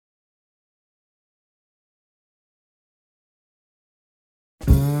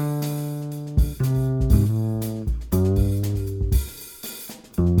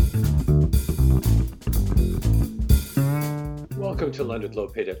Welcome to Leonard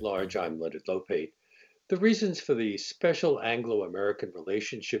Lopate at Large. I'm Leonard Lopate. The reasons for the special Anglo American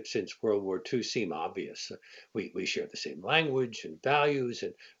relationship since World War II seem obvious. We share the same language and values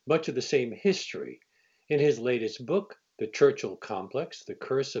and much of the same history. In his latest book, The Churchill Complex: The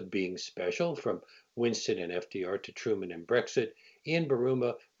Curse of Being Special, From Winston and FDR to Truman and Brexit, Ian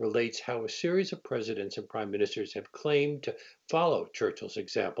Buruma relates how a series of presidents and prime ministers have claimed to follow Churchill's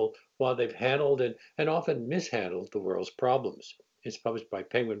example while they've handled and often mishandled the world's problems. It's published by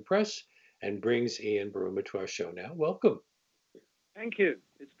Penguin Press and brings Ian Buruma to our show now. Welcome. Thank you.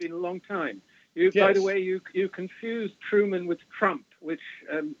 It's been a long time. By Yes. the way, you confused Truman with Trump, which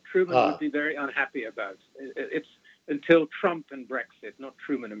Truman would be very unhappy about. It's until Trump and Brexit, not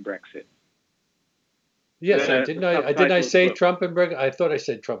Truman and Brexit. Yes, didn't I say book. Trump and Brexit? I thought I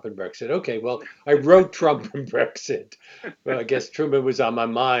said Trump and Brexit. Okay, well, I wrote Trump and Brexit. Well, I guess Truman was on my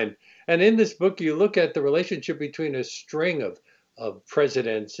mind. And in this book, you look at the relationship between a string of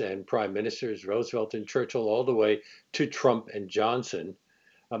presidents and prime ministers, Roosevelt and Churchill, all the way to Trump and Johnson.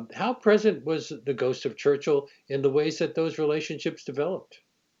 How present was the ghost of Churchill in the ways that those relationships developed?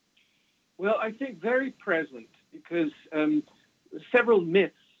 Well, I think very present because several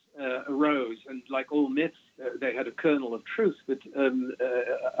myths arose, and like all myths, they had a kernel of truth. But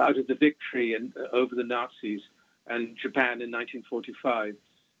out of the victory and over the Nazis and Japan in 1945,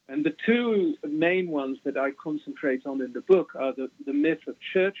 and the two main ones that I concentrate on in the book are the myth of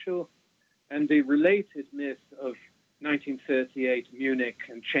Churchill and the related myth of 1938 Munich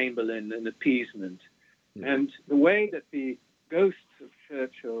and Chamberlain and appeasement, and the way that the ghosts of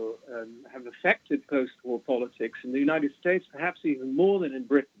Churchill have affected post-war politics in the United States, perhaps even more than in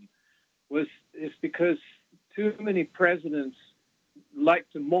Britain, is because too many presidents like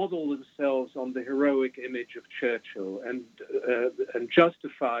to model themselves on the heroic image of Churchill and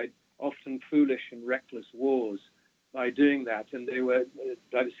justified often foolish and reckless wars by doing that. And they were,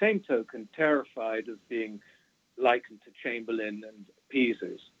 by the same token, terrified of being likened to Chamberlain and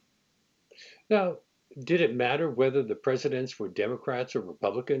appeasers. Now, did it matter whether the presidents were Democrats or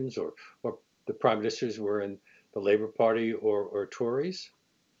Republicans or the prime ministers were in the Labour Party or Tories?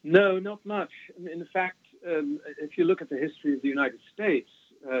 No, not much. In fact, if you look at the history of the United States,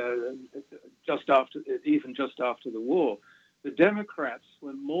 just after the war, the Democrats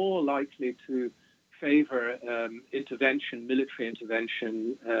were more likely to favor military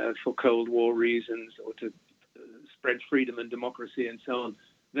intervention for Cold War reasons or to spread freedom and democracy and so on,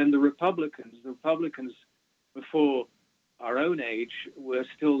 than the Republicans. The Republicans, before our own age, were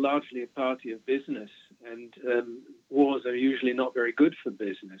still largely a party of business, and wars are usually not very good for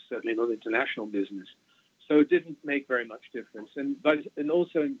business, certainly not international business. So it didn't make very much difference. And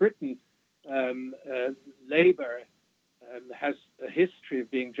also in Britain, Labour has a history of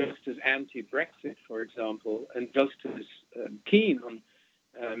being just as anti-Brexit, for example, and just as keen on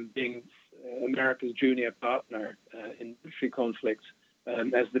being America's junior partner in military conflicts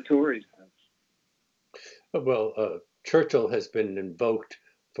as the Tories have. Well, Churchill has been invoked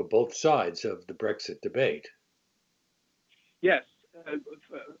for both sides of the Brexit debate. Yes,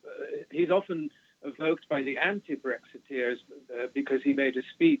 he's often evoked by the anti-Brexiteers because he made a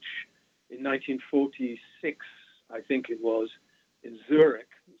speech in 1946, I think it was, in Zurich,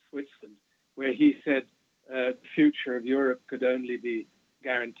 Switzerland, where he said the future of Europe could only be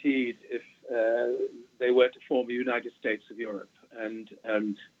guaranteed if they were to form a United States of Europe.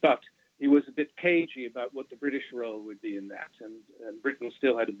 But he was a bit cagey about what the British role would be in that. And Britain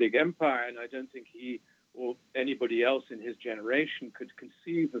still had a big empire, and I don't think he or anybody else in his generation could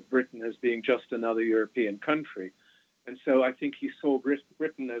conceive of Britain as being just another European country. And so I think he saw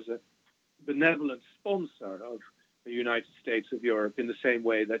Britain as a benevolent sponsor of the United States of Europe in the same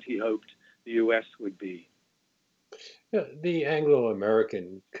way that he hoped the US would be. Yeah, the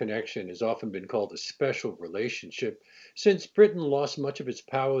Anglo-American connection has often been called a special relationship. Since Britain lost much of its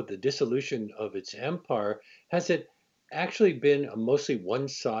power with the dissolution of its empire, has it actually been a mostly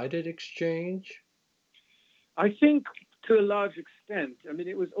one-sided exchange? I think to a large extent. I mean,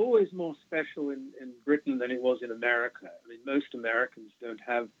 it was always more special in Britain than it was in America. I mean, most Americans don't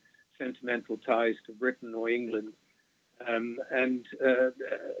have sentimental ties to Britain or England.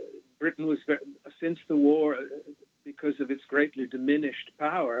 Britain was, since the war, because of its greatly diminished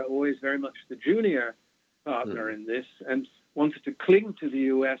power, always very much the junior partner in this, and wanted to cling to the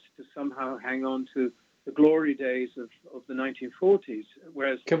US to somehow hang on to the glory days of the 1940s.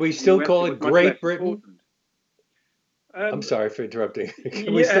 Whereas can we still call it Great Britain? I'm sorry for interrupting.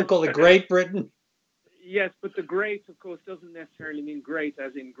 Can we still call it Great Britain? Yes, but the great, of course, doesn't necessarily mean great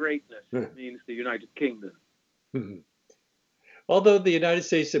as in greatness. It means the United Kingdom. Although the United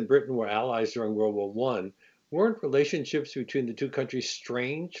States and Britain were allies during World War One, weren't relationships between the two countries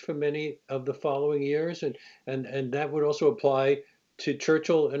strained for many of the following years? And that would also apply to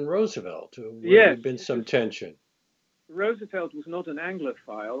Churchill and Roosevelt, where Yes, there'd been some because tension. Roosevelt was not an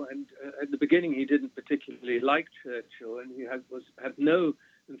Anglophile, and at the beginning he didn't particularly like Churchill, and he had no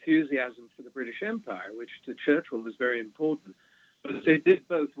enthusiasm for the British Empire, which to Churchill was very important. But they did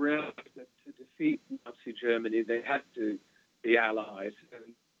both realize that to defeat Nazi Germany, they had to be allies,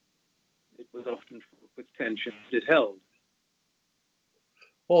 and it was often with tensions it held.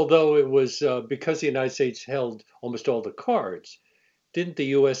 Although it was because the United States held almost all the cards, didn't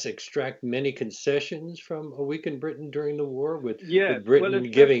the U.S. extract many concessions from a weakened Britain during the war, Yes, with well,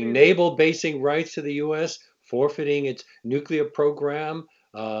 Britain giving especially the naval basing rights to the U.S., forfeiting its nuclear program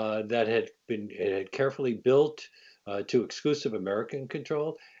that it had carefully built to exclusive American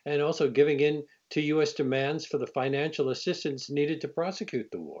control, and also giving in to U.S. demands for the financial assistance needed to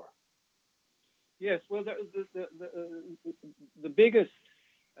prosecute the war? yes, well, the biggest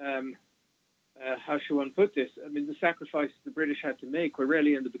how should one put this? I mean, the sacrifices the British had to make were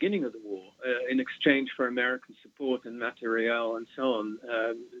really in the beginning of the war, in exchange for American support and materiel and so on.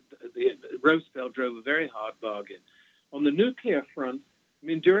 Roosevelt drove a very hard bargain. On the nuclear front, I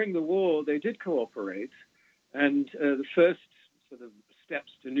mean, during the war, they did cooperate, and the first sort of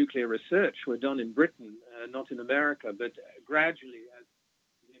steps to nuclear research were done in Britain, not in America, but gradually, as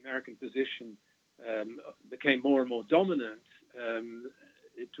the American position became more and more dominant,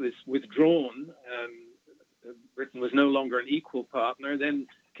 it was withdrawn. Britain was no longer an equal partner. Then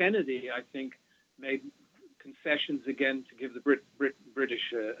Kennedy, I think, made concessions again to give the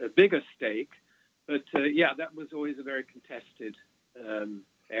British a bigger stake. But yeah, that was always a very contested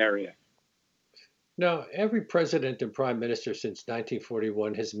area. Now, every president and prime minister since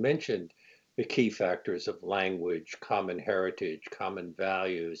 1941 has mentioned the key factors of language, common heritage, common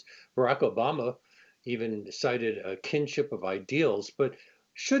values. Barack Obama even cited a kinship of ideals, but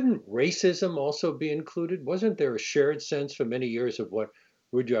shouldn't racism also be included? Wasn't there a shared sense for many years of what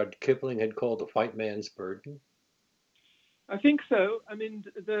Rudyard Kipling had called the white man's burden? I think so. I mean,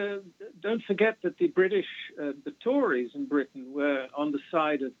 don't forget that the British, the Tories in Britain, were on the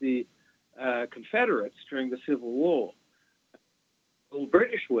side of the Confederates during the Civil War. All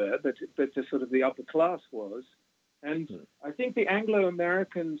British were, but the sort of the upper class was. And I think the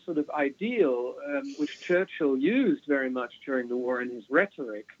Anglo-American sort of ideal, which Churchill used very much during the war in his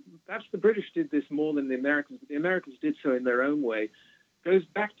rhetoric, perhaps the British did this more than the Americans, but the Americans did so in their own way, goes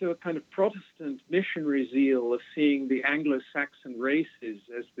back to a kind of Protestant missionary zeal of seeing the Anglo-Saxon races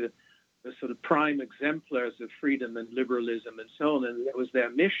as the sort of prime exemplars of freedom and liberalism and so on. And it was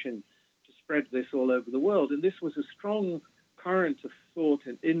their mission to spread this all over the world. And this was a strong current of thought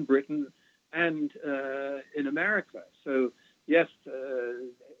in Britain and in America. So yes,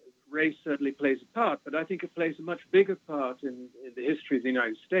 race certainly plays a part, but I think it plays a much bigger part in the history of the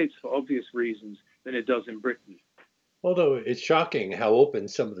United States for obvious reasons than it does in Britain. Although it's shocking how open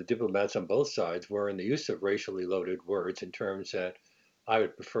some of the diplomats on both sides were in the use of racially loaded words in terms that I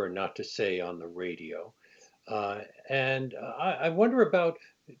would prefer not to say on the radio. And I wonder about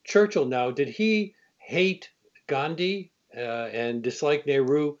Churchill now. Did he hate Gandhi and dislike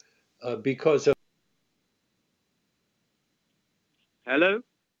Nehru because of Hello?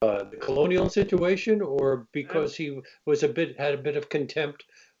 the colonial situation, or because he was had a bit of contempt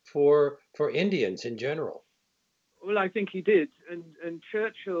for Indians in general? Well, I think he did. And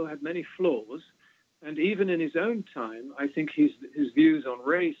Churchill had many flaws. And even in his own time, I think his views on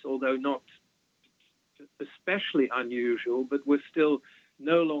race, although not especially unusual, but were still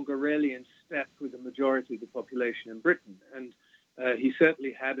no longer really in step with the majority of the population in Britain. And he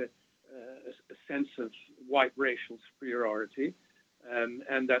certainly had a sense of white racial superiority,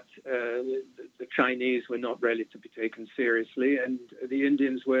 and that the Chinese were not really to be taken seriously, and the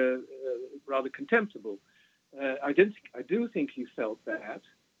Indians were rather contemptible. I do think he felt that,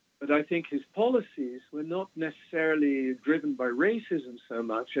 but I think his policies were not necessarily driven by racism so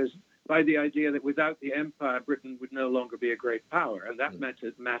much as by the idea that without the empire, Britain would no longer be a great power, and that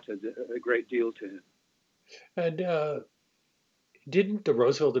mattered a great deal to him. And didn't the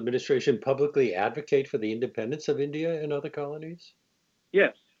Roosevelt administration publicly advocate for the independence of India and other colonies?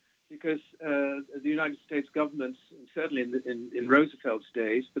 Yes, because the United States governments, certainly in Roosevelt's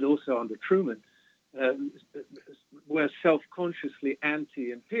days, but also under Truman, were self-consciously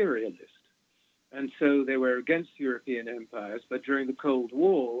anti-imperialist. And so they were against European empires, but during the Cold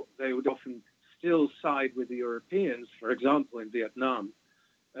War, they would often still side with the Europeans, for example, in Vietnam,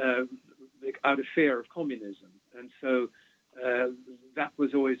 out of fear of communism. And so that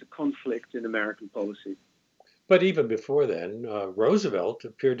was always a conflict in American policy. But even before then, Roosevelt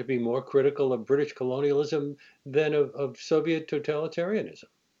appeared to be more critical of British colonialism than of Soviet totalitarianism.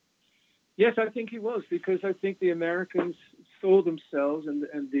 Yes, I think he was, because I think the Americans saw themselves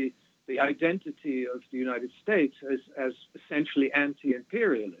and the identity of the United States as essentially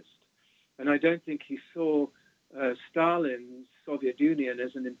anti-imperialist. And I don't think he saw Stalin's Soviet Union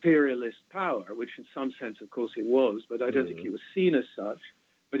as an imperialist power, which in some sense, of course, it was, but I don't think he was seen as such.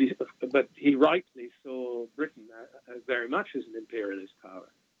 But he rightly saw Britain very much as an imperialist power.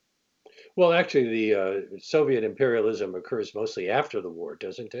 Well, actually, the Soviet imperialism occurs mostly after the war,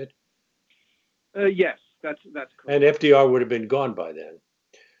 doesn't it? Yes, that's correct. And FDR would have been gone by then.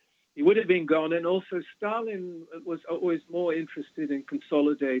 He would have been gone, and also Stalin was always more interested in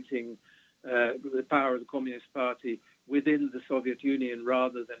consolidating the power of the Communist Party within the Soviet Union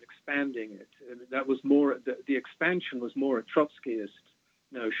rather than expanding it. And that was more the expansion was more a Trotskyist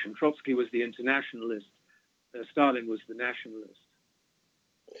notion. Trotsky was the internationalist. Stalin was the nationalist.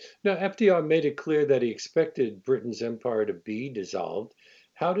 Now, FDR made it clear that he expected Britain's empire to be dissolved.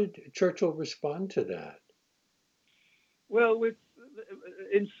 How did Churchill respond to that? Well,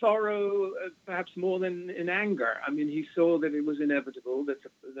 in sorrow, perhaps more than in anger. I mean, he saw that it was inevitable,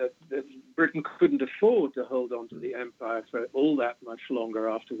 that Britain couldn't afford to hold on to the empire for all that much longer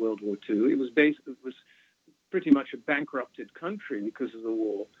after World War II. It was pretty much a bankrupted country because of the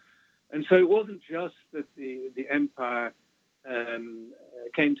war. And so it wasn't just that the empire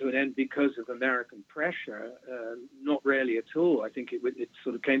came to an end because of American pressure. Not really at all. I think it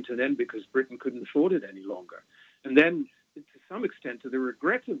sort of came to an end because Britain couldn't afford it any longer. And then, to some extent, to the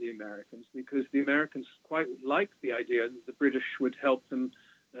regret of the Americans, because the Americans quite liked the idea that the British would help them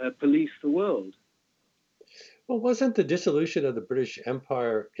police the world. Well, wasn't the dissolution of the British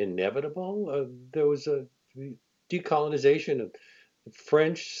Empire inevitable? There was a decolonization of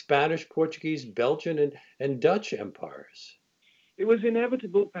French, Spanish, Portuguese, Belgian, and Dutch empires. It was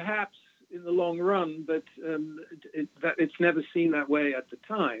inevitable, perhaps, in the long run, but it's never seen that way at the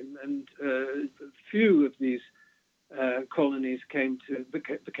time. And few of these colonies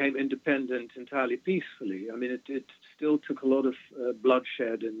became independent entirely peacefully. I mean, it still took a lot of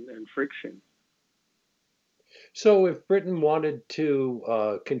bloodshed and friction. So if Britain wanted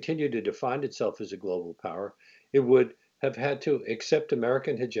to continue to define itself as a global power, it would have had to accept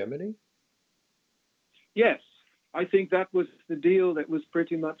American hegemony? Yes, I think that was the deal that was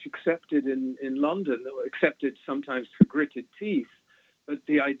pretty much accepted in London, accepted sometimes through gritted teeth. But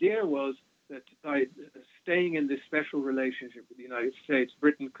the idea was that by staying in this special relationship with the United States,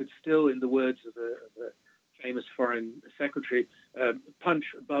 Britain could still, in the words of a famous foreign secretary, punch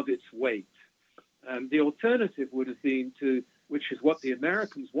above its weight. The alternative would have been to, which is what the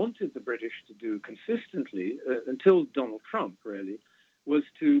Americans wanted the British to do consistently until Donald Trump, really, was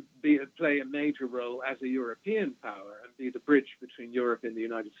to play a major role as a European power and be the bridge between Europe and the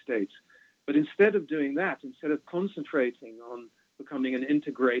United States. But instead of doing that, instead of concentrating on becoming an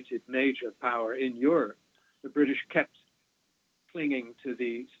integrated major power in Europe, the British kept clinging to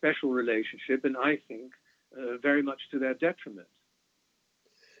the special relationship, and I think very much to their detriment.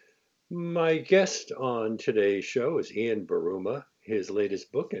 My guest on today's show is Ian Buruma. His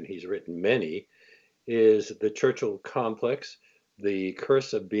latest book, and he's written many, is The Churchill Complex, The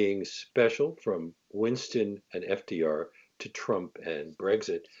Curse of Being Special, from Winston and FDR to Trump and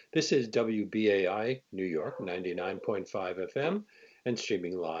Brexit. This is WBAI New York, 99.5 FM, and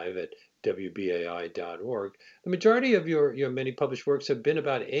streaming live at WBAI.org. The majority of your many published works have been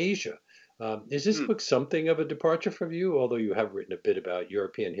about Asia. Is this book something of a departure from you, although you have written a bit about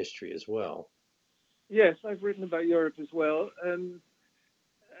European history as well? Yes, I've written about Europe as well.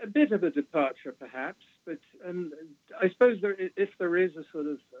 A bit of a departure, perhaps, but I suppose if there is a sort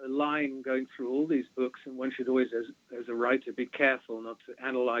of a line going through all these books, and one should always, as a writer, be careful not to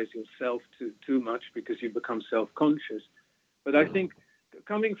analyze yourself too much because you become self-conscious. But I think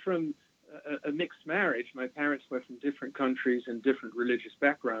coming from a mixed marriage, my parents were from different countries and different religious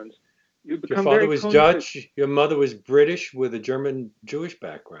backgrounds. You become your father was Dutch, your mother was British with a German Jewish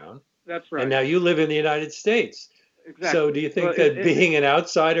background. That's right. And now you live in the United States. Exactly. So do you think that being an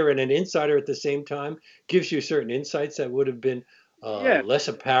outsider and an insider at the same time gives you certain insights that would have been less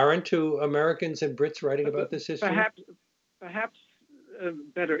apparent to Americans and Brits writing about this history? Perhaps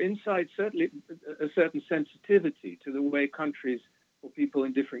better insight, certainly a certain sensitivity to the way countries or people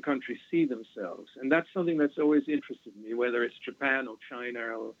in different countries see themselves. And that's something that's always interested me, whether it's Japan or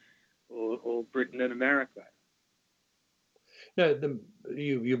China or Britain and America. Now,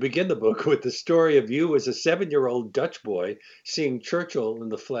 you begin the book with the story of you as a 7-year-old Dutch boy seeing Churchill in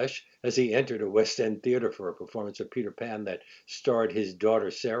the flesh as he entered a West End theater for a performance of Peter Pan that starred his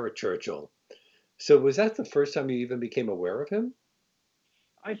daughter Sarah Churchill. So was that the first time you even became aware of him?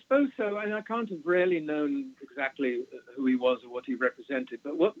 I suppose so, and I can't have really known exactly who he was or what he represented.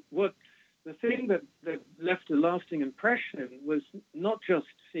 But what the thing that left a lasting impression was not just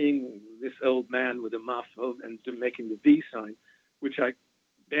seeing this old man with a muff and making the V sign, which I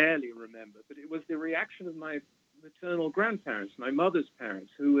barely remember, but it was the reaction of my maternal grandparents, my mother's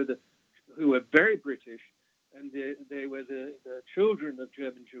parents, who were very British, and they were the children of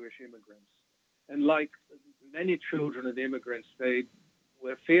German Jewish immigrants. And like many children of immigrants, they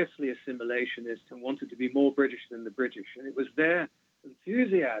were fiercely assimilationist and wanted to be more British than the British. And it was their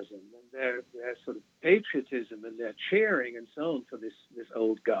enthusiasm and their sort of patriotism and their cheering and so on for this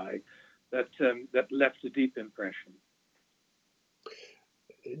old guy that left a deep impression.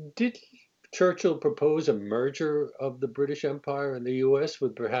 Did Churchill propose a merger of the British Empire and the US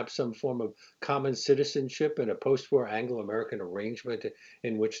with perhaps some form of common citizenship and a post-war Anglo-American arrangement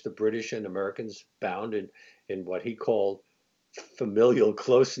in which the British and Americans, bound in what he called familial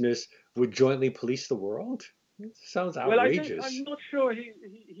closeness, would jointly police the world? It sounds outrageous. Well, I'm not sure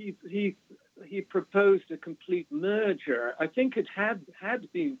he proposed a complete merger. I think it had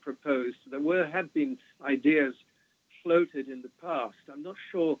been proposed. Had been ideas floated in the past. I'm not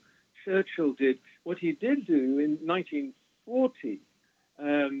sure Churchill did. What he did do in 1940,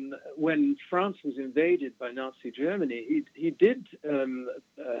 when France was invaded by Nazi Germany, he did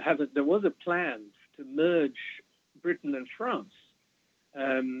there was a plan to merge Britain and France,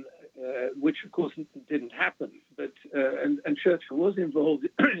 which of course didn't happen. But and Churchill was involved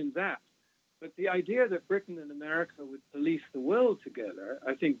in that. But the idea that Britain and America would police the world together,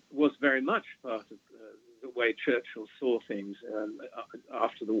 I think, was very much part of the way Churchill saw things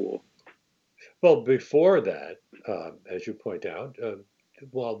after the war. Well, before that, as you point out,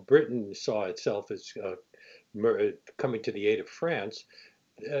 while Britain saw itself as coming to the aid of France,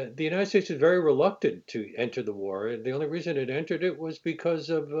 the United States was very reluctant to enter the war. And the only reason it entered it was because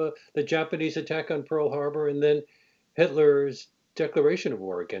of the Japanese attack on Pearl Harbor and then Hitler's declaration of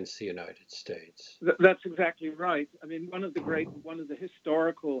war against the United States. That's exactly right. I mean, one of the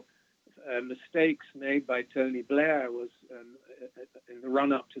historical mistakes made by Tony Blair was in the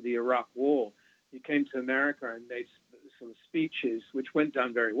run-up to the Iraq War. He came to America and made sort of speeches, which went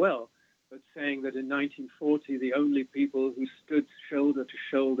down very well, but saying that in 1940, the only people who stood shoulder to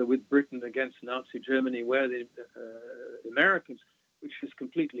shoulder with Britain against Nazi Germany were the Americans, which is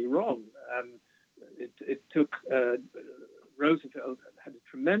completely wrong. It took Roosevelt had a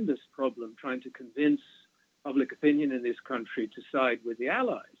tremendous problem trying to convince public opinion in this country to side with the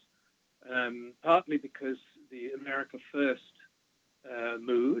Allies, partly because the America First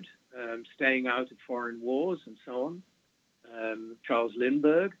mood, staying out of foreign wars and so on, Charles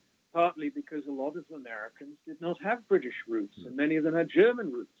Lindbergh, partly because a lot of Americans did not have British roots, and many of them had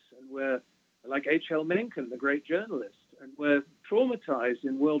German roots, and were, like H.L. Mencken, the great journalist, and were traumatized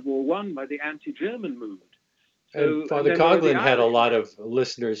in World War I by the anti-German movement. So, and Father Coughlin had a lot of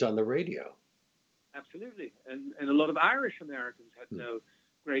listeners on the radio. Absolutely. And a lot of Irish Americans had no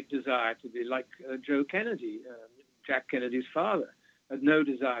great desire to be like Joe Kennedy, Jack Kennedy's father, had no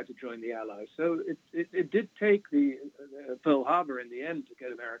desire to join the Allies. So it did take the Pearl Harbor in the end to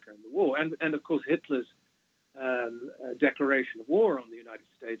get America in the war. And of course, Hitler's declaration of war on the United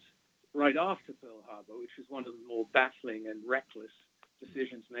States right after Pearl Harbor, which is one of the more baffling and reckless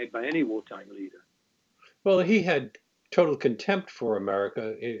decisions made by any wartime leader. Well, he had total contempt for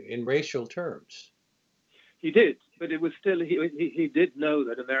America in racial terms. He did, but it was still, he did know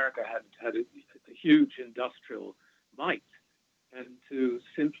that America had a huge industrial might, and to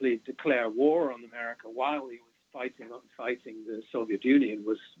simply declare war on America while he was fighting the Soviet Union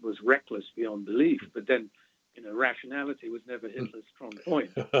was reckless beyond belief. But then, rationality was never Hitler's strong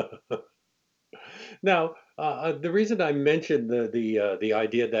point. Now, the reason I mentioned the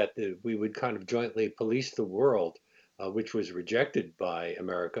idea that we would kind of jointly police the world, which was rejected by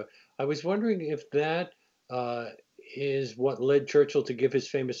America, I was wondering if that is what led Churchill to give his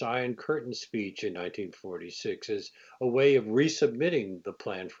famous Iron Curtain speech in 1946 as a way of resubmitting the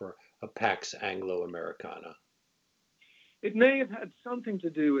plan for a Pax Anglo-Americana. It may have had something to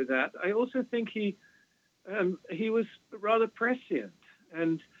do with that. I also think he was rather prescient,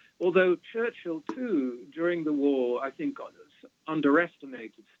 and although Churchill, too, during the war, I think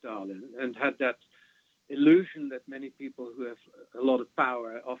underestimated Stalin and had that illusion that many people who have a lot of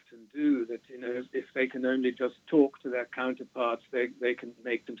power often do, that, if they can only just talk to their counterparts, they can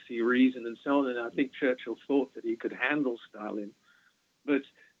make them see reason and so on. And I think Churchill thought that he could handle Stalin. But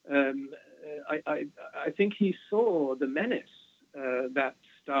I think he saw the menace that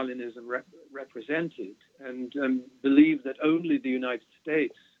Stalinism represented, and believed that only the United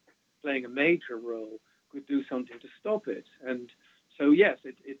States, playing a major role, could do something to stop it. And so, yes,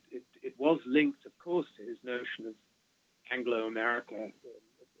 it was linked, of course, to his notion of Anglo-America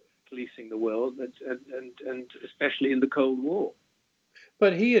policing the world, and especially in the Cold War.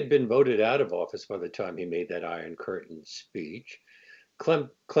 But he had been voted out of office by the time he made that Iron Curtain speech.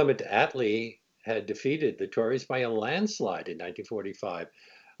 Clement Attlee had defeated the Tories by a landslide in 1945.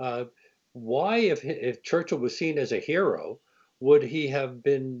 Why, if Churchill was seen as a hero, would he have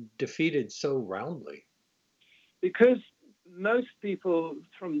been defeated so roundly? Because most people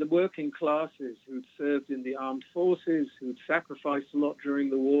from the working classes who'd served in the armed forces, who'd sacrificed a lot during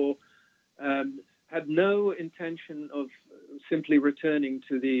the war, had no intention of simply returning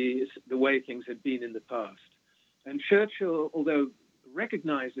to the way things had been in the past. And Churchill, although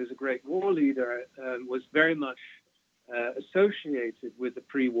recognized as a great war leader, was very much associated with the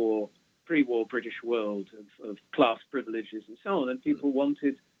pre-war British world of class privileges and so on, and people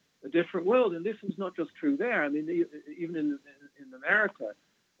wanted a different world. And this was not just true there. I mean, even in America,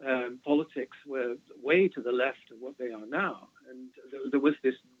 politics were way to the left of what they are now, and there was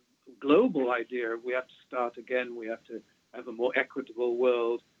this global idea of we have to start again, we have to have a more equitable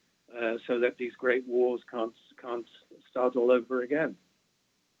world, so that these great wars can't start all over again.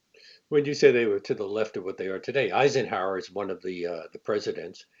 When you say they were to the left of what they are today, Eisenhower is one of the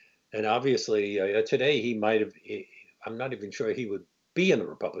presidents, and obviously today he might have. I'm not even sure he would be in the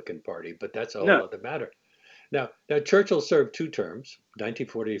Republican Party, but that's a whole other matter. Now Churchill served 2 terms,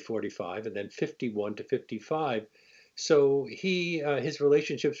 1940 to 45, and then 51 to 55. So his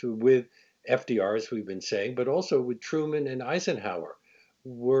relationships were with FDR, as we've been saying, but also with Truman and Eisenhower.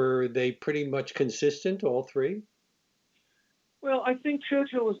 Were they pretty much consistent, all 3? Well, I think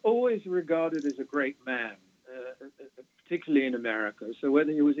Churchill was always regarded as a great man, particularly in America. So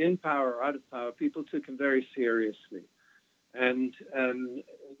whether he was in power or out of power, people took him very seriously. And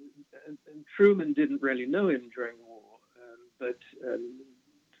Truman didn't really know him during the war, but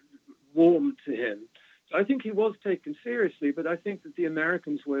warmed to him. So I think he was taken seriously, but I think that the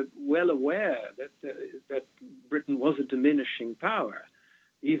Americans were well aware that Britain was a diminishing power.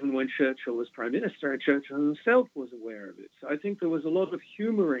 Even when Churchill was prime minister, Churchill himself was aware of it. So I think there was a lot of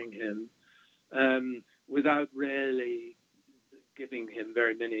humoring him without really giving him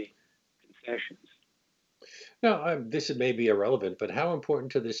very many concessions. Now, this may be irrelevant, but how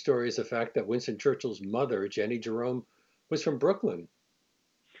important to this story is the fact that Winston Churchill's mother, Jenny Jerome, was from Brooklyn?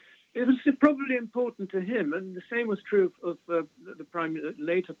 It was probably important to him, and the same was true of the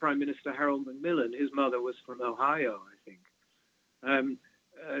later Prime Minister Harold Macmillan. His mother was from Ohio, I think.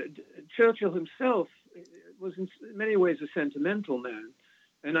 Churchill himself was in many ways a sentimental man,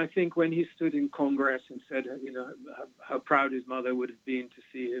 and I think when he stood in Congress and said, how proud his mother would have been to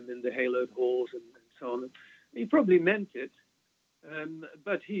see him in the haloed halls and so on, he probably meant it.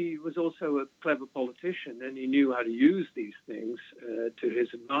 But he was also a clever politician, and he knew how to use these things to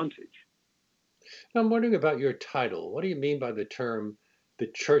his advantage. Now, I'm wondering about your title. What do you mean by the term the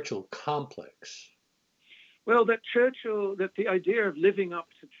Churchill complex? Well, that the idea of living up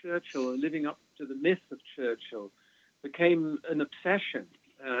to Churchill, or living up to the myth of Churchill, became an obsession,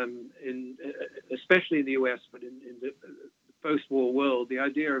 especially in the US, but in the post-war world. The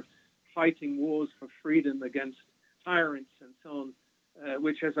idea of fighting wars for freedom against tyrants and so on,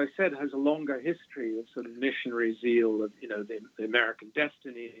 which, as I said, has a longer history of sort of missionary zeal of, the American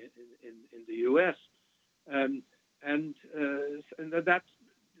destiny in the US, and that,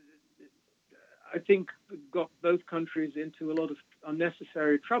 I think, got both countries into a lot of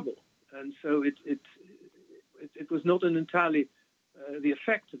unnecessary trouble. And so it was not an entirely, the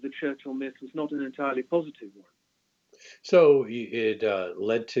effect of the Churchill myth was not an entirely positive one. So it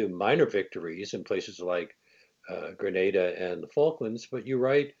led to minor victories in places like Grenada and the Falklands, but you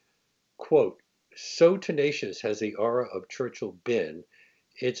write, quote, "So tenacious has the aura of Churchill been,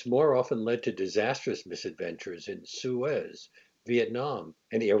 it's more often led to disastrous misadventures in Suez, Vietnam,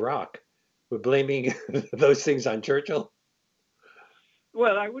 and Iraq." We're blaming those things on Churchill?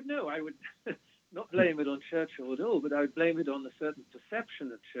 Well, I would not blame it on Churchill at all, but I would blame it on a certain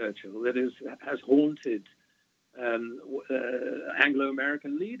perception of Churchill that has haunted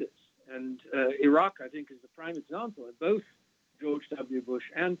Anglo-American leaders. And Iraq, I think, is the prime example. And both George W. Bush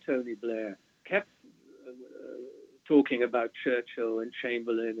and Tony Blair kept talking about Churchill and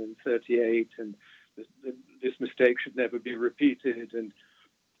Chamberlain and 38 and this mistake should never be repeated, and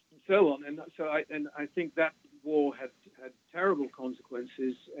so on. And so I think that war had terrible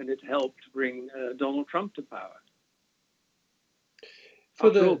consequences, and it helped bring Donald Trump to power.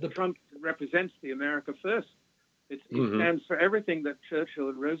 After all, Trump represents the America First. It stands for everything that Churchill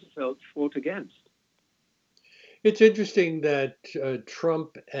and Roosevelt fought against. It's interesting that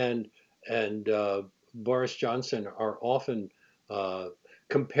Trump and Boris Johnson are often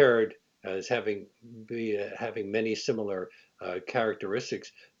compared as having many similar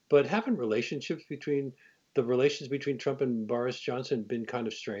characteristics, but haven't the relations between Trump and Boris Johnson been kind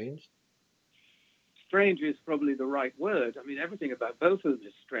of strange? Strange is probably the right word. I mean, everything about both of them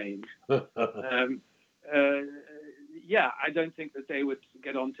is strange. Yeah, I don't think that they would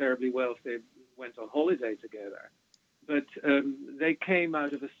get on terribly well if they went on holiday together. But they came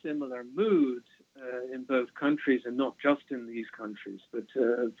out of a similar mood in both countries, and not just in these countries, but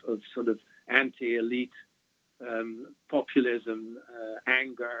of sort of anti-elite populism,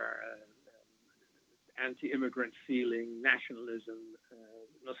 anger, anti-immigrant feeling, nationalism,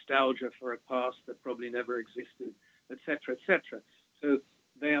 nostalgia for a past that probably never existed, etc., etc. So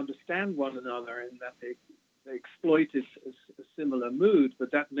they understand one another in that they exploited a similar mood, but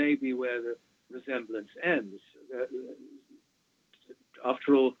that may be where the resemblance ends.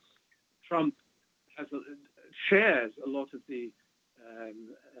 After all, Trump shares a lot of the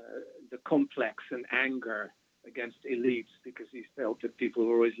complex and anger against elites, because he felt that people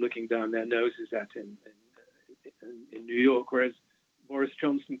were always looking down their noses at him in New York, whereas Boris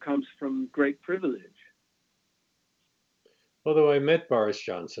Johnson comes from great privilege. Although I met Boris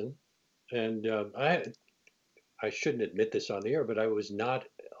Johnson, and I shouldn't admit this on the air, but I was not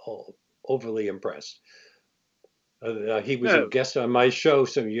overly impressed. He was a guest on my show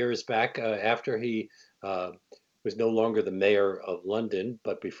some years back after he was no longer the mayor of London,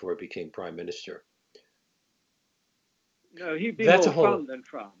 but before he became prime minister. No, he'd be more fun than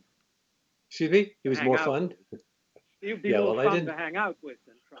Trump. Excuse me? He was more fun? He'd be more fun to hang out with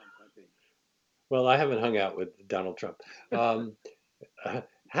than Trump, I think. Well, I haven't hung out with Donald Trump.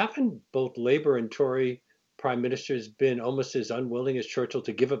 Haven't both Labour and Tory prime ministers been almost as unwilling as Churchill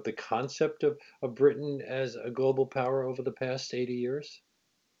to give up the concept of Britain as a global power over the past 80 years?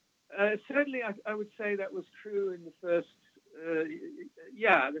 Certainly, I would say that was true in the first,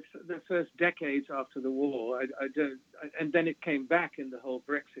 the first decades after the war. And then it came back in the whole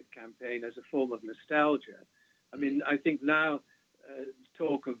Brexit campaign as a form of nostalgia. I mean, I think now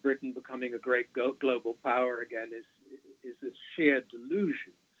talk of Britain becoming a great global power again is a sheer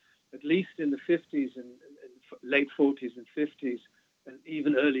delusion. At least in the 50s and late 40s and 50s and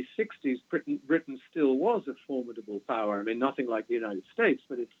even early 60s, Britain still was a formidable power. I mean, nothing like the United States,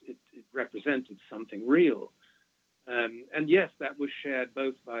 but it represented something real. And yes, that was shared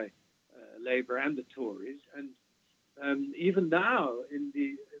both by Labour and the Tories. And even now,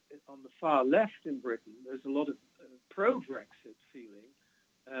 on the far left in Britain, there's a lot of pro-Brexit feeling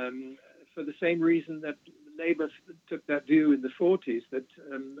for the same reason that Labour took that view in the 40s, that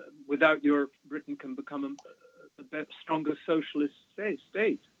without Europe, Britain can become a stronger socialist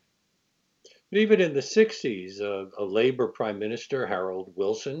state. But even in the 60s, a Labour Prime Minister, Harold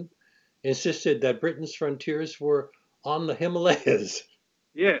Wilson, insisted that Britain's frontiers were on the Himalayas.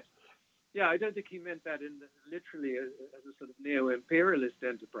 Yes. Yeah, I don't think he meant that literally as a sort of neo-imperialist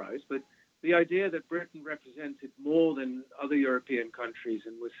enterprise, but the idea that Britain represented more than other European countries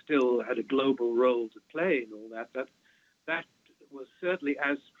and had a global role to play in all that was certainly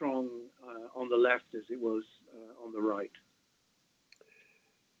as strong on the left as it was on the right.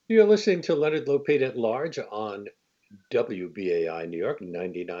 You're listening to Leonard Lopate at Large on WBAI New York,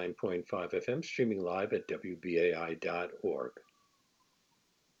 99.5 FM, streaming live at WBAI.org.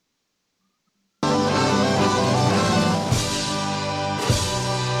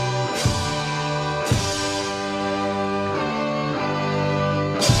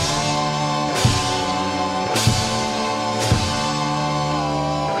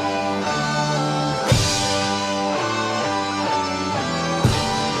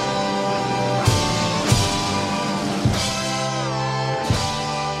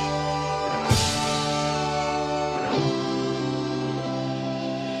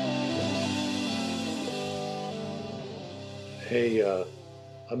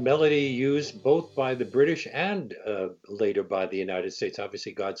 A melody used both by the British and later by the United States.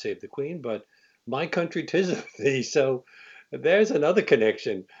 Obviously, God Save the Queen, but My Country 'Tis of Thee. So there's another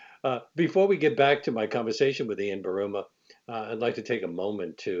connection. Before we get back to my conversation with Ian Buruma, I'd like to take a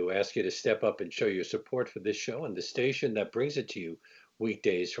moment to ask you to step up and show your support for this show and the station that brings it to you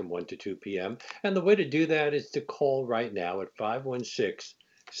weekdays from 1 to 2 p.m. And the way to do that is to call right now at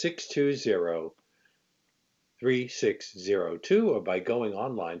 516-620 3602 or by going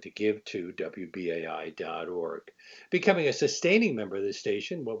online to give2wbai.org. Becoming a sustaining member of the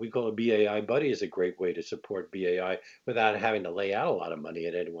station, what we call a BAI buddy, is a great way to support BAI without having to lay out a lot of money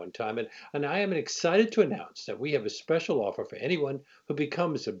at any one time. And I am excited to announce that we have a special offer for anyone who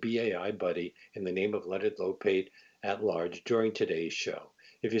becomes a BAI buddy in the name of Leonard Lopate at large during today's show.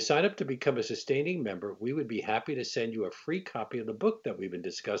 If you sign up to become a sustaining member, we would be happy to send you a free copy of the book that we've been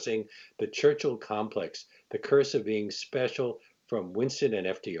discussing, The Churchill Complex, The Curse of Being Special, from Winston and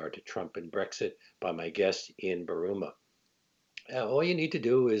FDR to Trump and Brexit, by my guest Ian Buruma. All you need to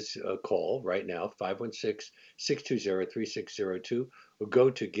do is call right now, 516-620-3602, or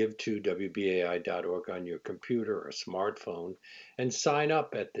go to give2wbai.org on your computer or smartphone and sign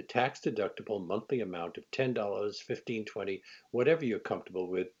up at the tax-deductible monthly amount of $10, $15, $20, whatever you're comfortable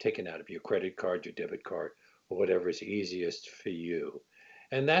with, taken out of your credit card, your debit card, or whatever is easiest for you.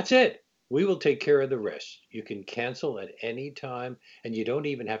 And that's it. We will take care of the rest. You can cancel at any time, and you don't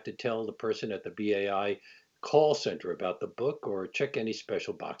even have to tell the person at the BAI call center about the book or check any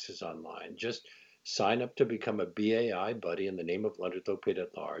special boxes online. Just sign up to become a BAI buddy in the name of Leonard Lopate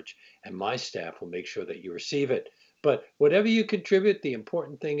at large, and my staff will make sure that you receive it. But whatever you contribute, the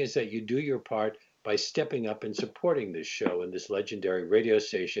important thing is that you do your part by stepping up and supporting this show and this legendary radio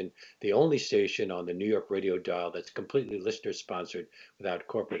station, the only station on the New York radio dial that's completely listener sponsored without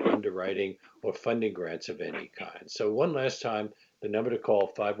corporate underwriting or funding grants of any kind. So one last time, the number to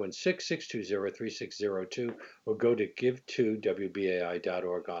call, 516-620-3602, or go to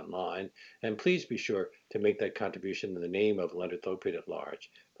give2wbai.org online. And please be sure to make that contribution in the name of Leonard Lopate at large.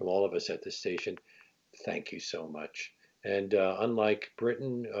 From all of us at the station, thank you so much. And unlike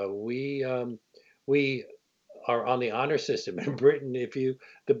Britain, we are on the honor system. In Britain, if you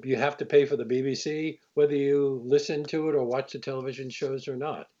have to pay for the BBC, whether you listen to it or watch the television shows or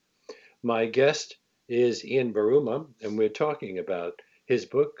not. My guest is Ian Buruma, and we're talking about his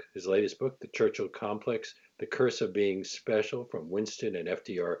book, his latest book, The Churchill Complex, The Curse of Being Special, from Winston and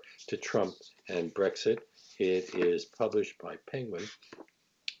FDR to Trump and Brexit. It is published by Penguin.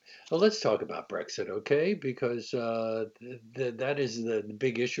 Well, let's talk about Brexit, okay? Because that is the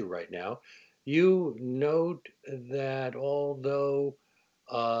big issue right now. You note that although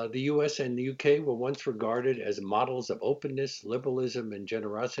the US and the UK were once regarded as models of openness, liberalism, and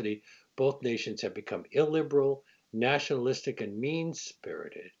generosity, both nations have become illiberal, nationalistic, and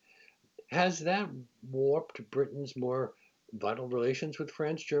mean-spirited. Has that warped Britain's more vital relations with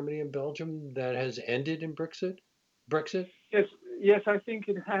France, Germany, and Belgium that has ended in Brexit? Yes, I think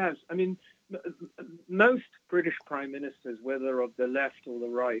it has. I mean, most British prime ministers, whether of the left or the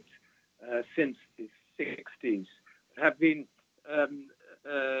right, since the 60s, have been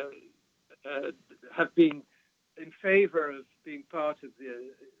in favor of being part of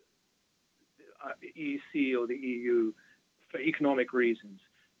the EC or the EU for economic reasons.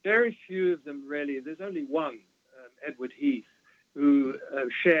 Very few of them really. There's only one, Edward Heath, who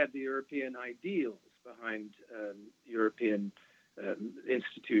shared the European ideals behind European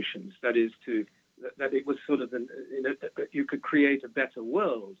institutions. That is, that it was sort of you could create a better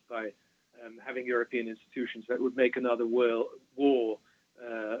world by having European institutions that would make another war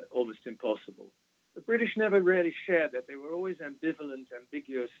almost impossible. The British never really shared that. They were always ambivalent,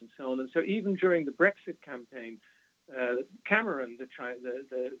 ambiguous, and so on. And so even during the Brexit campaign, Cameron, the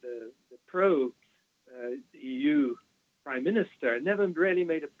pro-EU prime minister, never really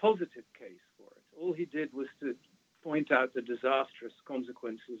made a positive case for it. All he did was to point out the disastrous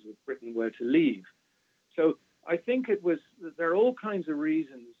consequences if Britain were to leave. So I think there are all kinds of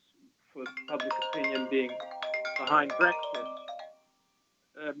reasons for public opinion being behind Brexit,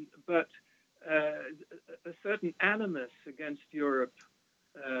 but a certain animus against Europe,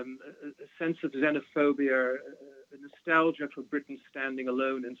 a sense of xenophobia, a nostalgia for Britain standing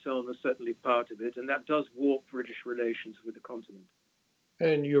alone and so on is certainly part of it, and that does warp British relations with the continent.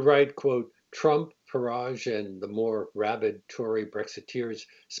 And you write, quote, Trump, Farage, and the more rabid Tory Brexiteers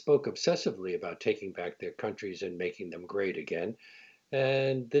spoke obsessively about taking back their countries and making them great again.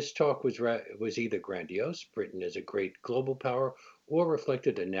 And this talk was either grandiose, Britain as a great global power, or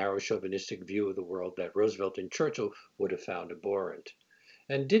reflected a narrow chauvinistic view of the world that Roosevelt and Churchill would have found abhorrent.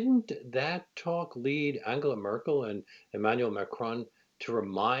 And didn't that talk lead Angela Merkel and Emmanuel Macron to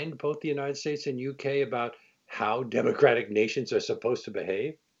remind both the United States and UK about how democratic nations are supposed to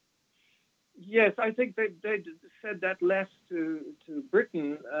behave? Yes, I think they said that less to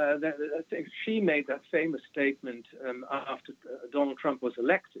Britain. I think she made that famous statement after Donald Trump was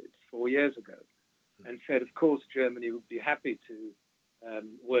elected 4 years ago, and said, of course, Germany would be happy to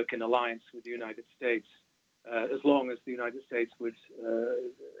work in alliance with the United States as long as the United States would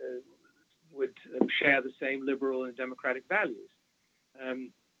would share the same liberal and democratic values.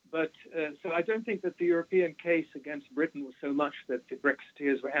 So I don't think that the European case against Britain was so much that the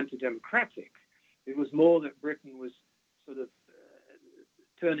Brexiteers were anti-democratic. It was more that Britain was sort of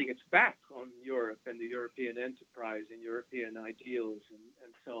turning its back on Europe and the European enterprise and European ideals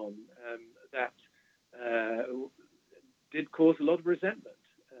and so on. That did cause a lot of resentment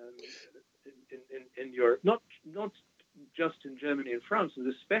in Europe, not just in Germany and France, but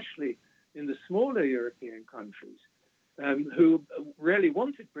especially in the smaller European countries, who really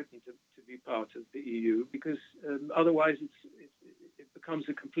wanted Britain to be part of the EU, because otherwise it becomes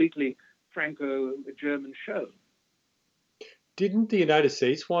a completely Franco-German show. Didn't the United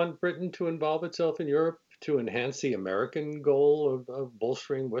States want Britain to involve itself in Europe to enhance the American goal of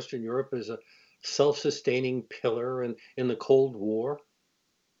bolstering Western Europe as a self-sustaining pillar in the Cold War?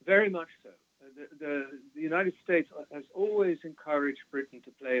 Very much so. The United States has always encouraged Britain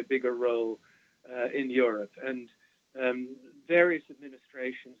to play a bigger role in Europe, and various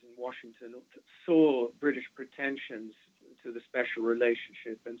administrations in Washington saw British pretensions to the special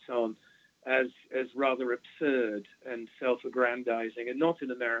relationship and so on as rather absurd and self-aggrandizing, and not in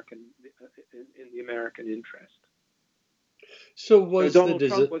the American interest. So Donald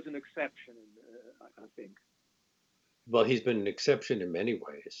Trump was an exception, I think. Well, he's been an exception in many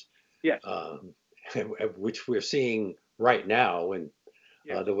ways. Yes. Which we're seeing right now in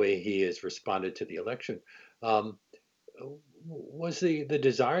yes. The way he has responded to the election. Was the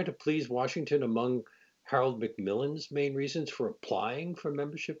desire to please Washington among Harold Macmillan's main reasons for applying for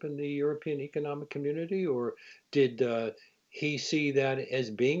membership in the European Economic Community, or did he see that as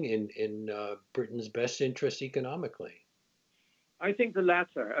being in Britain's best interest economically? I think the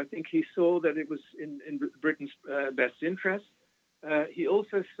latter. I think he saw that it was in Britain's best interest. He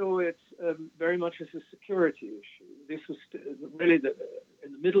also saw it very much as a security issue. This was really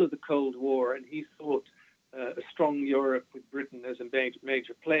in the middle of the Cold War, and he thought a strong Europe with Britain as a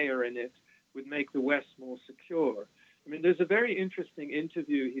major player in it would make the West more secure. I mean, there's a very interesting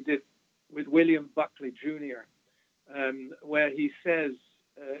interview he did with William Buckley Jr., where he says,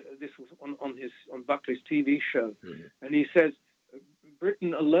 this was on Buckley's TV show, mm-hmm. and he says,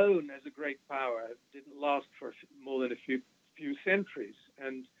 Britain alone as a great power didn't last for more than a few centuries,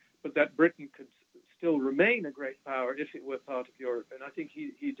 but that Britain could still remain a great power if it were part of Europe, and I think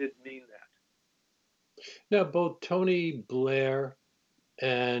he did mean that. Now, both Tony Blair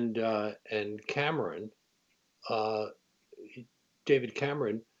and Cameron, David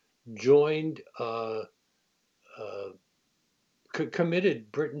Cameron, joined,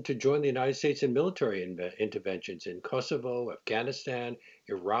 committed Britain to join the United States in military interventions in Kosovo, Afghanistan,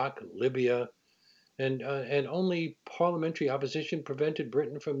 Iraq, Libya, and only parliamentary opposition prevented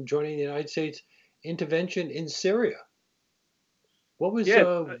Britain from joining the United States intervention in Syria. What was, yes.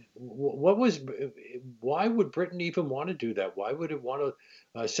 Why would Britain even want to do that? Why would it want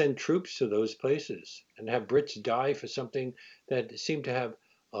to send troops to those places and have Brits die for something that seemed to have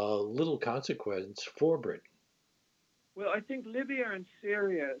little consequence for Britain? Well, I think Libya and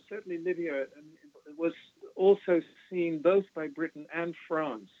Syria, certainly Libya, was also seen both by Britain and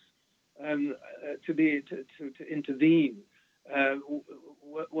France to intervene,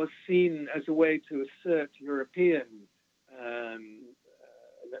 was seen as a way to assert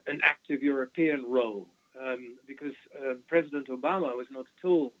an active European role, because President Obama was not at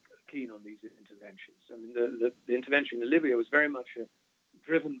all keen on these interventions. I mean, the intervention in Libya was very much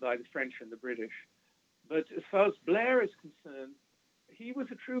driven by the French and the British. But as far as Blair is concerned, he was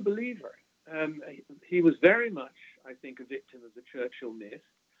a true believer. He was very much, I think, a victim of the Churchill myth.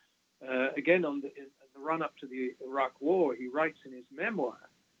 Again, in the run-up to the Iraq War, he writes in his memoir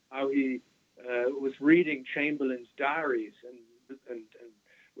how he was reading Chamberlain's diaries and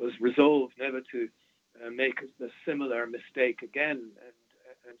was resolved never to make a similar mistake again,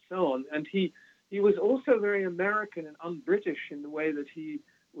 and so on. And he was also very American and un-British in the way that he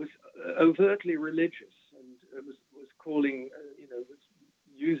was overtly religious and was calling, was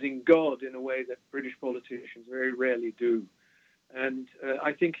using God in a way that British politicians very rarely do. And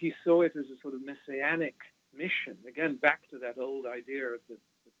I think he saw it as a sort of messianic mission, again, back to that old idea of the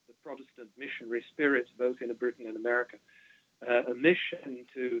Protestant missionary spirit, both in Britain and America, a mission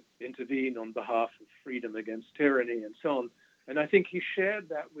to intervene on behalf of freedom against tyranny and so on. And I think he shared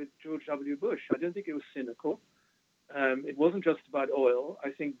that with George W. Bush. I don't think it was cynical. It wasn't just about oil. I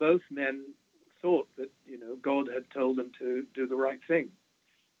think both men thought that, God had told them to do the right thing.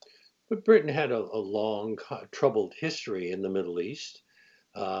 But Britain had a long, troubled history in the Middle East,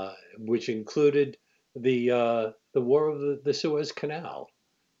 which included the War of the Suez Canal.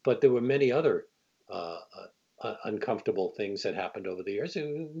 But there were many other uncomfortable things that happened over the years,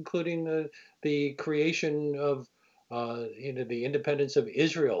 including the creation of the independence of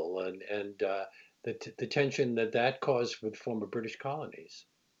Israel and the tension that that caused with former British colonies.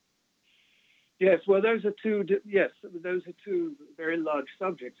 Yes, well, those are two. Yes, those are two very large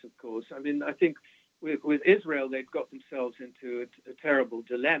subjects, of course. I mean, I think with Israel, they've got themselves into a terrible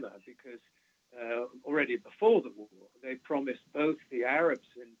dilemma because already before the war, they promised both the Arabs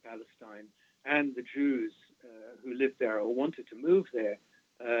in Palestine and the Jews who lived there or wanted to move there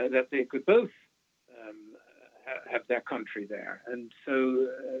that they could both have their country there, and so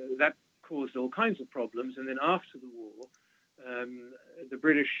that caused all kinds of problems. And then after the war, the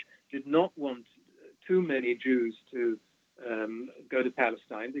British did not want too many Jews to go to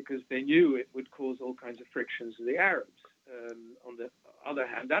Palestine because they knew it would cause all kinds of frictions with the Arabs. On the other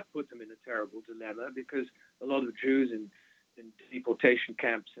hand, that put them in a terrible dilemma because a lot of Jews in deportation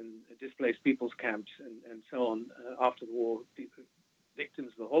camps and displaced people's camps and so on after the war,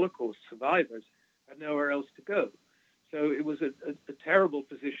 victims of the Holocaust, survivors, had nowhere else to go. So it was a terrible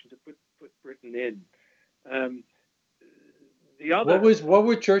position to put Britain in. What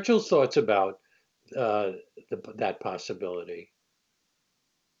were Churchill's thoughts about that possibility?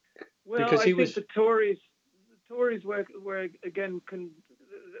 Well, because I think the Tories were again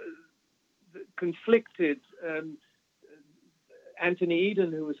conflicted. Anthony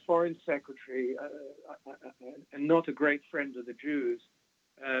Eden, who was Foreign Secretary and not a great friend of the Jews,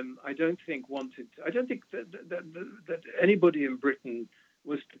 I don't think that anybody in Britain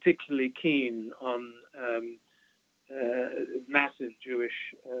was particularly keen on massive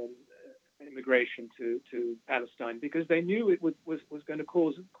Jewish immigration to Palestine because they knew it was going to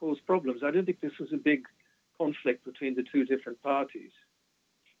cause problems. I don't think this was a big conflict between the two different parties.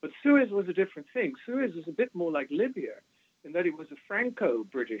 But Suez was a different thing. Suez was a bit more like Libya in that it was a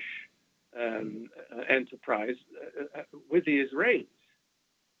Franco-British enterprise with the Israelis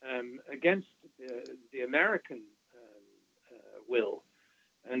against the American will.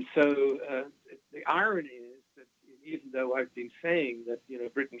 And so the irony is that even though I've been saying that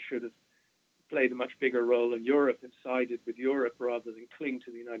Britain should have played a much bigger role in Europe and sided with Europe rather than cling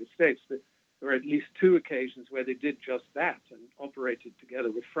to the United States, there were at least two occasions where they did just that and operated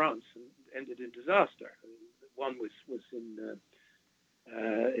together with France and ended in disaster. One was in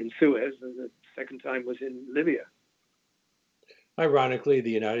Suez, and the second time was in Libya. Ironically, the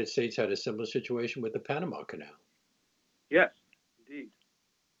United States had a similar situation with the Panama Canal. Yes, indeed.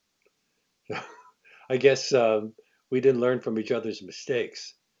 I guess we didn't learn from each other's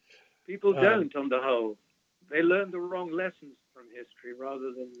mistakes. People don't, on the whole. They learn the wrong lessons from history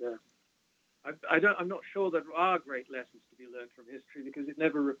rather than. I'm not sure there are great lessons to be learned from history because it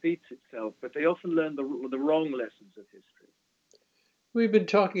never repeats itself. But they often learn the wrong lessons of history. We've been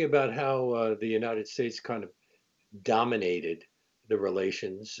talking about how the United States kind of dominated the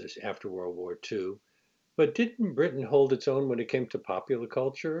relations after World War II, but didn't Britain hold its own when it came to popular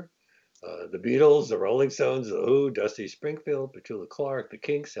culture? The Beatles, the Rolling Stones, the Who, Dusty Springfield, Petula Clark, the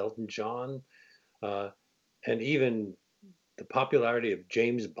Kinks, Elton John, and even the popularity of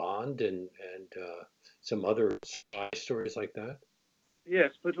James Bond and some other spy stories like that.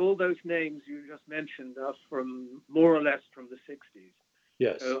 Yes, but all those names you just mentioned are from more or less from the 60s.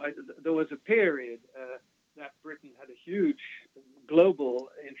 Yes. So there was a period that Britain had a huge global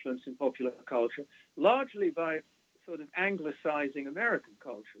influence in popular culture, largely by sort of anglicizing American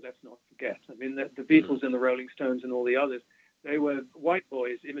culture, let's not forget. I mean, the Beatles and the Rolling Stones and all the others, they were white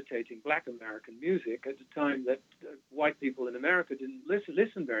boys imitating black American music at a time that white people in America didn't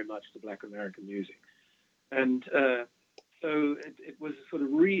listen very much to black American music. And so it was a sort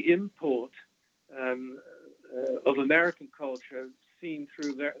of re-import of American culture seen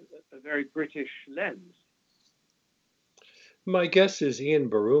through a very British lens. My guest is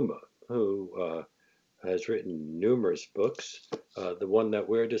Ian Buruma, who has written numerous books. The one that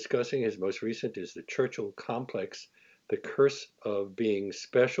we're discussing, his most recent, is The Churchill Complex, The Curse of Being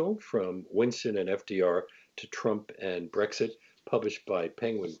Special, from Winston and FDR to Trump and Brexit, published by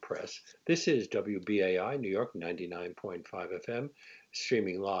Penguin Press. This is WBAI, New York, 99.5 FM,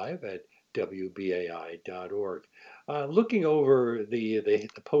 streaming live at WBAI.org. Looking over the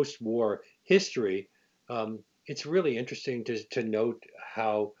post-war history, it's really interesting to note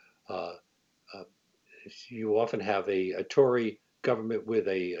how you often have a Tory government with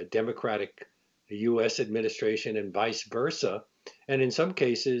a Democratic U.S. administration and vice versa, and in some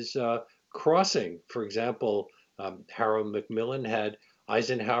cases crossing. For example, Harold Macmillan had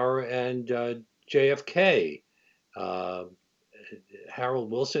Eisenhower and JFK.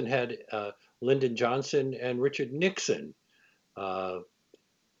 Harold Wilson had Lyndon Johnson and Richard Nixon.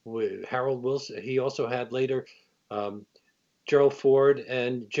 with Harold Wilson. He also had later um, Gerald Ford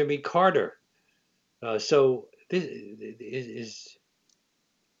and Jimmy Carter. So this is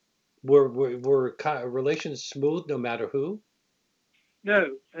were relations smooth no matter who?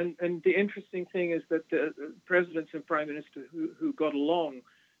 No, and the interesting thing is that the presidents and prime minister who got along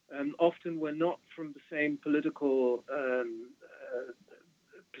often were not from the same political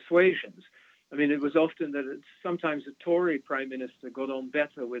persuasions. I mean, it was often that sometimes a Tory prime minister got on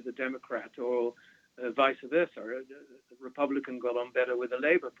better with a Democrat, or vice versa. A Republican got on better with a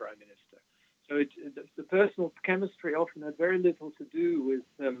Labour prime minister. So the personal chemistry often had very little to do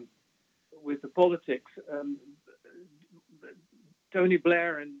with the politics. Tony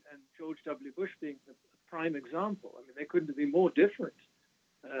Blair and George W. Bush being a prime example. I mean, they couldn't have been more different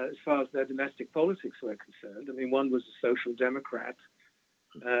as far as their domestic politics were concerned. I mean, one was a social democrat,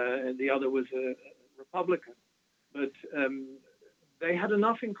 and the other was a Republican. But they had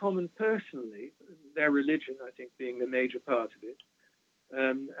enough in common personally, their religion, I think, being the major part of it,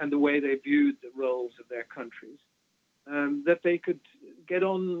 and the way they viewed the roles of their countries, that they could get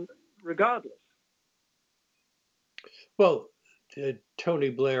on regardless. Well, Tony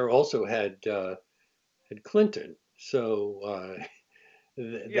Blair also had Clinton, so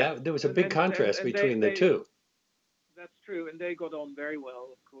Yeah, that there was a big contrast between the two. that's true, and they got on very well,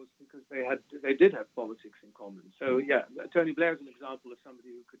 of course, because they did have politics in common. So yeah, Tony Blair is an example of somebody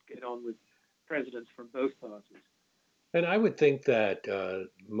who could get on with presidents from both parties. And I would think that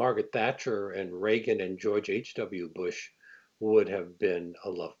Margaret Thatcher and Reagan and George H.W. Bush would have been a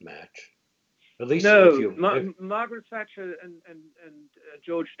love match. At least if No, you, if, Margaret Thatcher and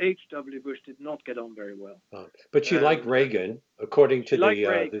George H.W. Bush did not get on very well. but she liked Reagan, according to She liked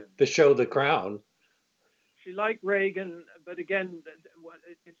Reagan. the show The Crown. She liked Reagan, but again,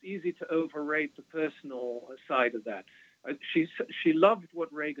 it's easy to overrate the personal side of that. She loved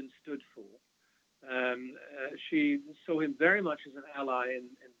what Reagan stood for. She saw him very much as an ally in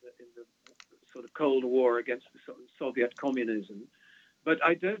the sort of Cold War against the Soviet communism, but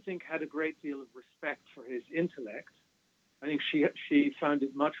I don't think had a great deal of respect for his intellect. I think she found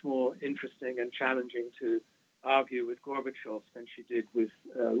it much more interesting and challenging to argue with Gorbachev than she did with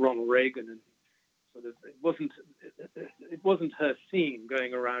Ronald Reagan, and sort of it wasn't her theme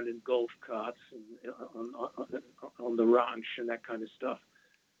going around in golf carts and on the ranch and that kind of stuff.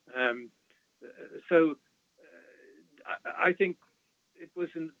 So I think it was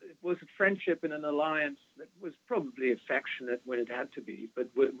a friendship and an alliance that was probably affectionate when it had to be, but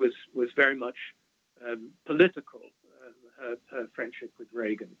was very much political. Her friendship with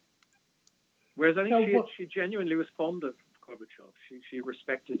Reagan, whereas I think she genuinely was fond of Gorbachev. She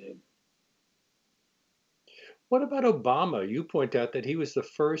respected him. What about Obama? You point out that he was the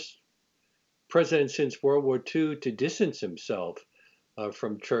first president since World War II to distance himself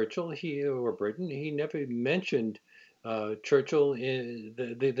from Churchill or Britain. He never mentioned Churchill in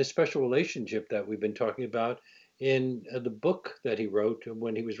the special relationship that we've been talking about in the book that he wrote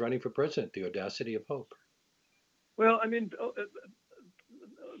when he was running for president, The Audacity of Hope. Well, I mean,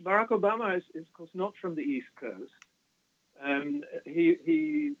 Barack Obama is of course not from the East Coast.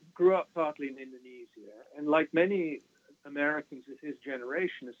 He grew up partly in Indonesia, and like many Americans of his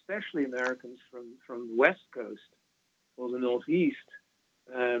generation, especially Americans from the West Coast or the Northeast,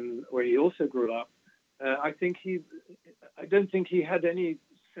 where he also grew up, I don't think he had any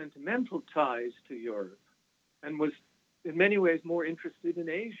sentimental ties to Europe, and was in many ways more interested in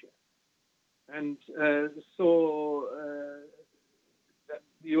Asia, and saw that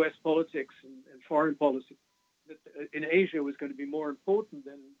U.S. politics and foreign policy in Asia was going to be more important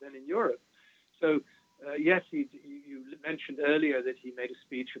than in Europe. So yes, you mentioned earlier that he made a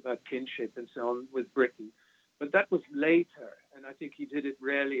speech about kinship and so on with Britain, but that was later, and I think he did it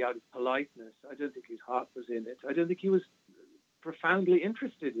rarely out of politeness. I don't think his heart was in it. I don't think he was profoundly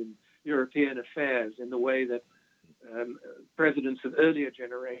interested in European affairs in the way that presidents of earlier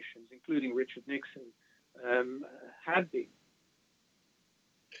generations, including Richard Nixon, had been.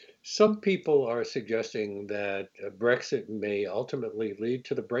 Some people are suggesting that Brexit may ultimately lead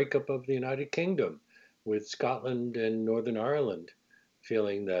to the breakup of the United Kingdom, with Scotland and Northern Ireland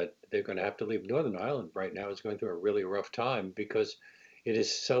feeling that they're going to have to leave. Northern Ireland right now is going through a really rough time because it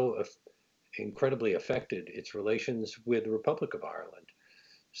is so incredibly affected its relations with the Republic of Ireland.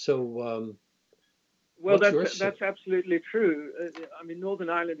 So, well, that's absolutely true. I mean, Northern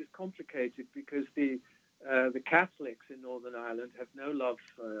Ireland is complicated because the Catholics in Northern Ireland have no love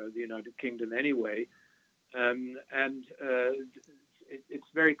for the United Kingdom anyway, and it's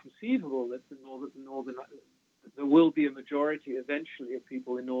very conceivable that there will be a majority eventually of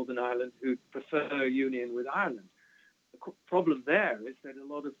people in Northern Ireland who prefer union with Ireland. The problem there is that a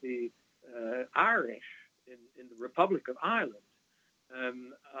lot of the Irish in the Republic of Ireland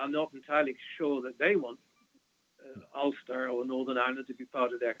are not entirely sure that they want Ulster or Northern Ireland to be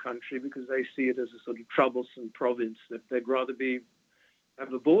part of their country, because they see it as a sort of troublesome province that they'd rather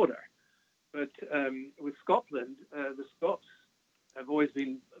have a border. But with Scotland, the Scots have always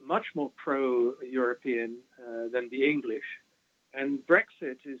been much more pro-European than the English, and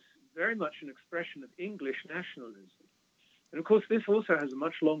Brexit is very much an expression of English nationalism. And of course, this also has a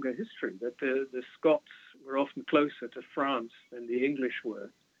much longer history, that the Scots were often closer to France than the English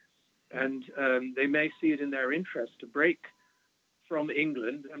were. And they may see it in their interest to break from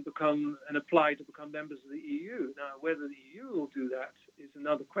England and apply to become members of the EU. Now, whether the EU will do that is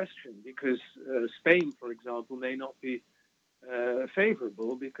another question, because Spain, for example, may not be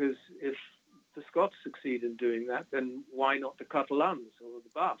favorable, because if the Scots succeed in doing that, then why not the Catalans or the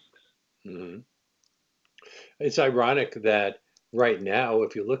Basques? Mm-hmm. It's ironic that right now,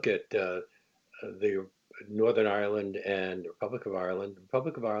 if you look at the Northern Ireland and the Republic of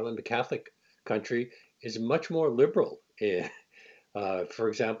Ireland, the Catholic country, is much more liberal. For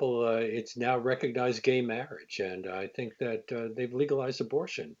example, it's now recognized gay marriage, and I think that they've legalized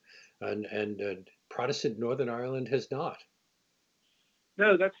abortion, and Protestant Northern Ireland has not.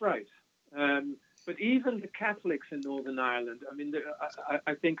 No, that's right. But even the Catholics in Northern Ireland, I mean,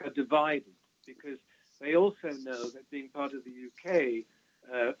 I think are divided, because they also know that being part of the UK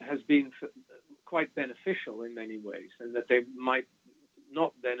has been quite beneficial in many ways, and that they might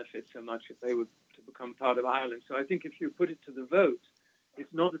not benefit so much if they were to become part of Ireland. So I think if you put it to the vote,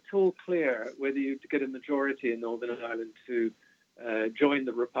 it's not at all clear whether you get a majority in Northern Ireland to join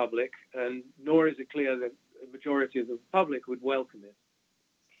the Republic, and nor is it clear that a majority of the Republic would welcome it.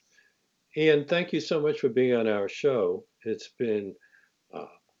 Ian, thank you so much for being on our show. It's been a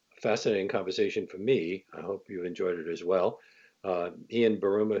fascinating conversation for me. I hope you enjoyed it as well. Ian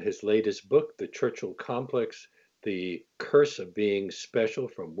Buruma, his latest book, The Churchill Complex, The Curse of Being Special,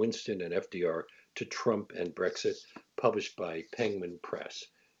 from Winston and FDR to Trump and Brexit, published by Penguin Press.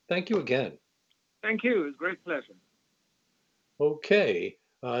 Thank you again. Thank you. It was a great pleasure. Okay.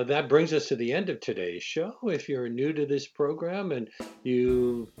 That brings us to the end of today's show. If you're new to this program and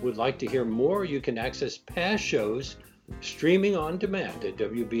you would like to hear more, you can access past shows streaming on demand at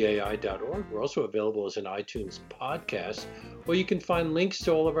WBAI.org. We're also available as an iTunes podcast, or you can find links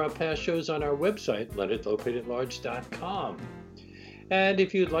to all of our past shows on our website, LeonardLopateAtLarge.com. And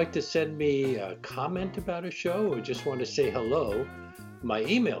if you'd like to send me a comment about a show or just want to say hello, my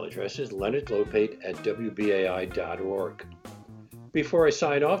email address is leonardlopate@WBAI.org. Before I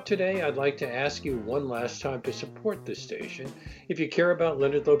sign off today, I'd like to ask you one last time to support this station. If you care about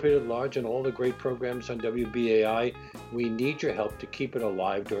Leonard Lopate at Large and all the great programs on WBAI, we need your help to keep it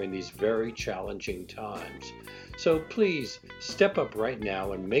alive during these very challenging times. So please step up right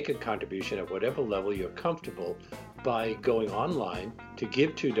now and make a contribution at whatever level you're comfortable by going online to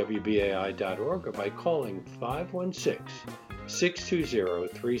give2WBAI.org or by calling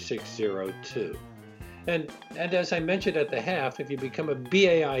 516-620-3602. And as I mentioned at the half, if you become a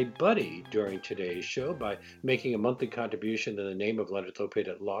BAI buddy during today's show by making a monthly contribution in the name of Leonard Lopate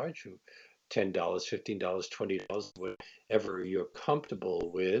at Large, $10, $15, $20, whatever you're comfortable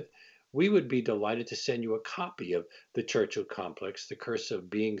with, we would be delighted to send you a copy of The Churchill Complex, The Curse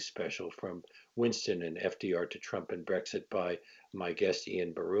of Being Special, from Winston and FDR to Trump and Brexit, by my guest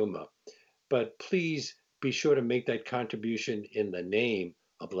Ian Buruma. But please be sure to make that contribution in the name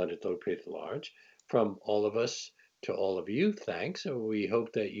of Leonard Lopate at Large. From all of us to all of you, thanks. And we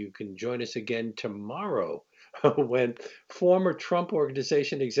hope that you can join us again tomorrow when former Trump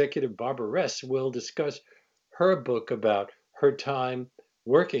Organization executive Barbara Ress will discuss her book about her time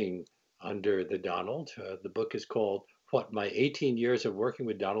working under the Donald. The book is called What My 18 Years of Working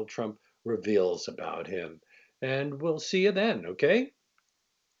with Donald Trump Reveals About Him. And we'll see you then, okay?